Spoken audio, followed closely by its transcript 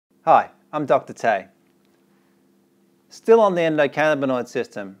Hi, I'm Dr Teh. Still on the endocannabinoid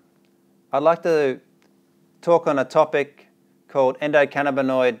system, I'd like to talk on a topic called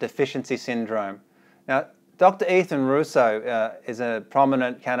Endocannabinoid Deficiency Syndrome. Now, Dr Ethan Russo is a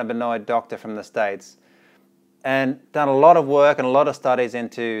prominent cannabinoid doctor from the States and done a lot of work and a lot of studies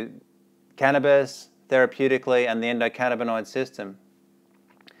into cannabis, therapeutically, and the endocannabinoid system.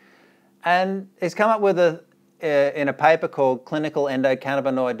 And he's come up with in a paper called Clinical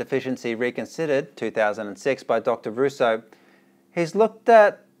Endocannabinoid Deficiency Reconsidered, 2006, by Dr. Russo, he's looked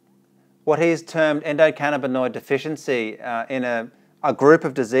at what he's termed endocannabinoid deficiency in a group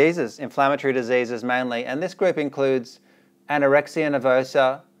of diseases, inflammatory diseases mainly, and this group includes anorexia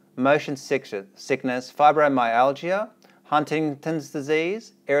nervosa, motion sickness, fibromyalgia, Huntington's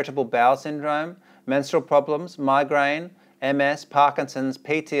disease, irritable bowel syndrome, menstrual problems, migraine, MS, Parkinson's,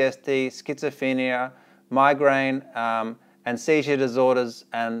 PTSD, schizophrenia, migraine, and seizure disorders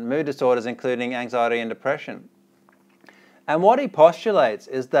and mood disorders, including anxiety and depression. And what he postulates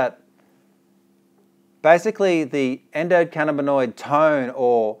is that basically the endocannabinoid tone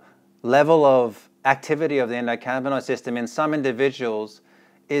or level of activity of the endocannabinoid system in some individuals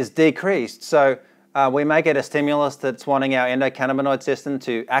is decreased. So we may get a stimulus that's wanting our endocannabinoid system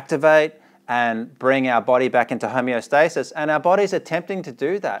to activate and bring our body back into homeostasis, and our body's attempting to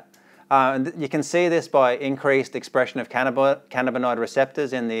do that. And you can see this by increased expression of cannabinoid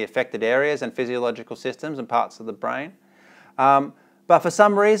receptors in the affected areas and physiological systems and parts of the brain. But for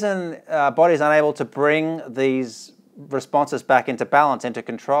some reason, our body's unable to bring these responses back into balance, into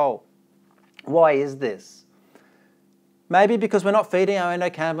control. Why is this? Maybe because we're not feeding our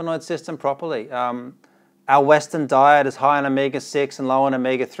endocannabinoid system properly. Our Western diet is high on omega-6 and low on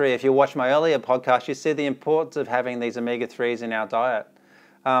omega-3. If you watch my earlier podcast, you see the importance of having these omega-3s in our diet.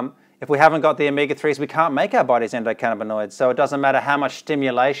 If we haven't got the omega-3s, we can't make our body's endocannabinoids. So it doesn't matter how much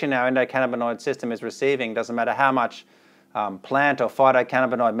stimulation our endocannabinoid system is receiving, doesn't matter how much plant or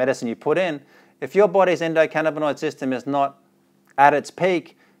phytocannabinoid medicine you put in, if your body's endocannabinoid system is not at its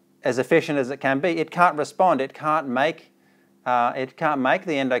peak, as efficient as it can be, it can't respond, it can't make the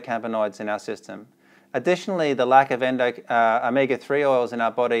endocannabinoids in our system. Additionally, the lack of omega-3 oils in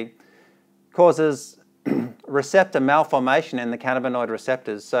our body causes receptor malformation in the cannabinoid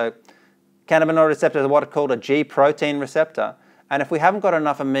receptors. So cannabinoid receptors are what are called a G protein receptor. And if we haven't got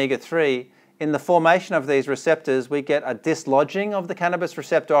enough omega-3, in the formation of these receptors, we get a dislodging of the cannabis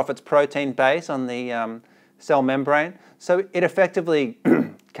receptor off its protein base on the cell membrane. So it effectively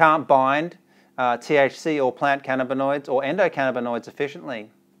can't bind THC or plant cannabinoids or endocannabinoids efficiently.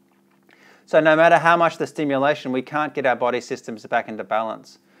 So no matter how much the stimulation, we can't get our body systems back into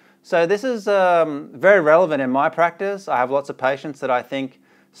balance. So this is very relevant in my practice. I have lots of patients that I think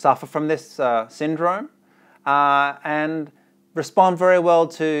suffer from this syndrome and respond very well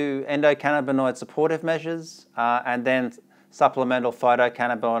to endocannabinoid supportive measures and then supplemental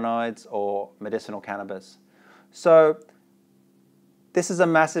phytocannabinoids or medicinal cannabis. So this is a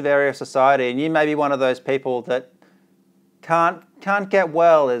massive area of society, and you may be one of those people that can't get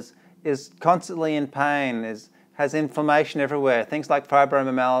well, is constantly in pain, has inflammation everywhere, things like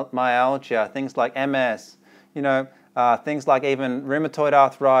fibromyalgia, things like MS, things like even rheumatoid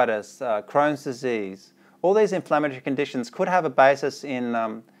arthritis, Crohn's disease. All these inflammatory conditions could have a basis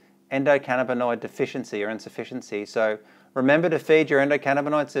in endocannabinoid deficiency or insufficiency. So remember to feed your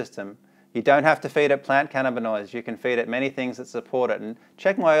endocannabinoid system. You don't have to feed it plant cannabinoids. You can feed it many things that support it. And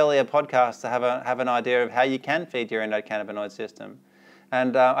check my earlier podcast to have an idea of how you can feed your endocannabinoid system.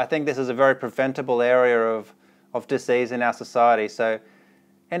 And I think this is a very preventable area of disease in our society. So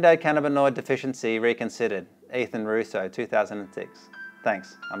Endocannabinoid Deficiency Reconsidered, Ethan Russo, 2006.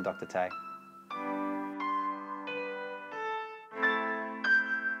 Thanks, I'm Dr. Teh.